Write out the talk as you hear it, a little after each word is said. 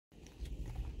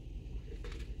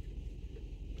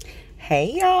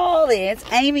Hey y'all, it's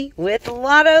Amy with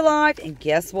Lotto Locked, and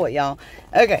guess what, y'all?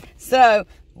 Okay, so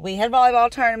we had a volleyball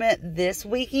tournament this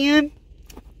weekend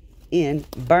in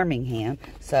Birmingham,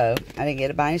 so I didn't get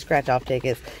to buy any scratch-off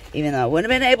tickets, even though I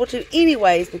wouldn't have been able to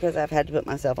anyways because I've had to put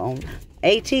myself on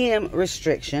ATM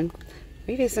restriction.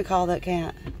 Are you just gonna call that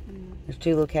cat? There's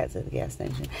two little cats at the gas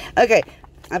station. Okay,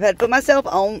 I've had to put myself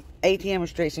on ATM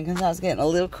restriction because I was getting a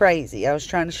little crazy. I was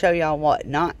trying to show y'all what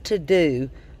not to do,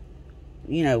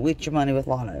 you know, with your money with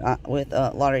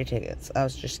lottery tickets. I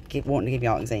was just wanting to give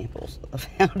y'all examples of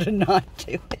how to not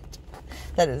do it.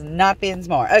 That is not being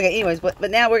smart. Okay, anyways, but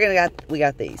now we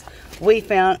got these. We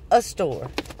found a store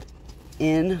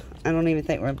in, I don't even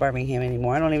think we're in Birmingham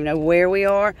anymore. I don't even know where we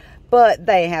are, but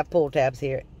they have pull tabs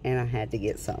here, and I had to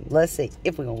get some. Let's see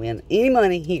if we're gonna win any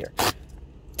money here.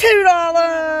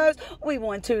 $2. We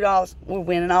won $2. We're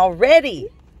winning already.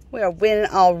 We are winning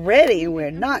already, and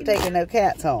we're not taking no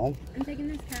cats home. I'm taking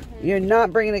this cat home. You're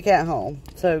not bringing a cat home.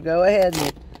 So go ahead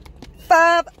and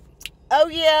 $5. Oh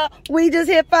yeah, we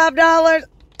just hit $5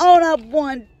 on a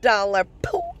 $1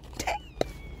 pull tab.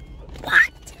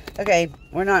 What? Okay,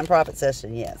 we're not in profit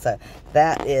session yet, so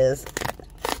that is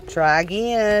try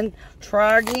again.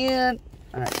 Try again.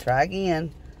 All right, try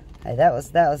again. Hey, that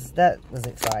was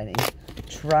exciting.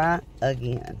 Try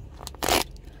again.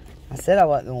 I said I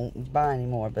wasn't going to buy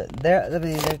anymore, but they're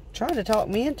trying to talk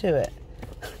me into it.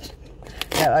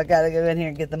 Now I got to go in here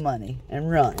and get the money and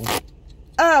run.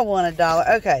 I won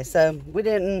 $1. Okay, so we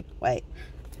didn't, wait.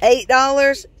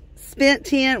 $8, spent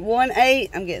 10, won 8.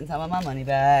 I'm getting some of my money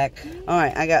back. All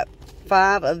right, I got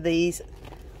 5 of these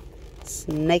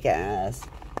snake eyes.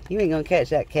 You ain't going to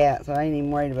catch that cat, so I ain't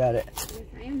even worried about it. Yes,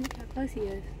 I am. Look how close he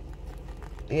is.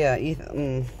 Yeah,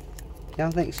 y'all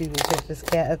think she's gonna catch this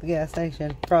cat at the gas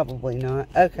station? Probably not.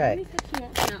 Okay.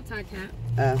 An outside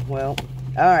cat. Well,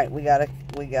 all right. We gotta.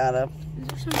 Is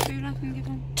there some food I can give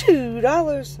him?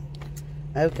 $2.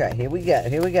 Okay, here we go.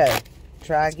 Here we go.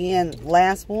 Try again.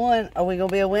 Last one. Are we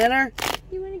gonna be a winner?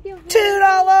 You wanna go home? $2.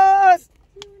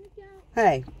 You wanna go?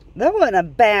 Hey, that wasn't a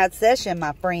bad session,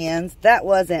 my friends. That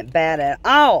wasn't bad at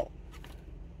all.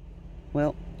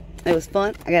 Well, it was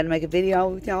fun. I got to make a video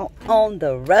with y'all on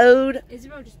the road.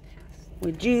 Isabel just passed.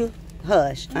 Would you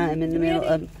hush? I'm in the middle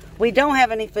of... We don't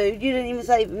have any food. You didn't even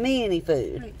save me any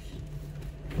food.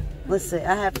 Let's see.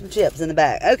 I have some chips in the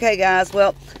back. Okay, guys.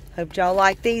 Well, hope y'all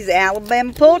like these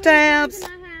Alabama pull tabs.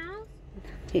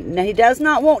 He does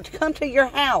not want to come to your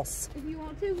house. If you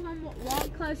want to,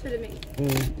 walk closer to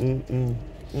me.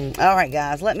 All right,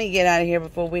 guys. Let me get out of here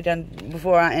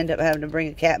before I end up having to bring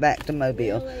a cat back to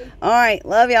Mobile. Really? All right.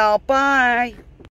 Love y'all. Bye.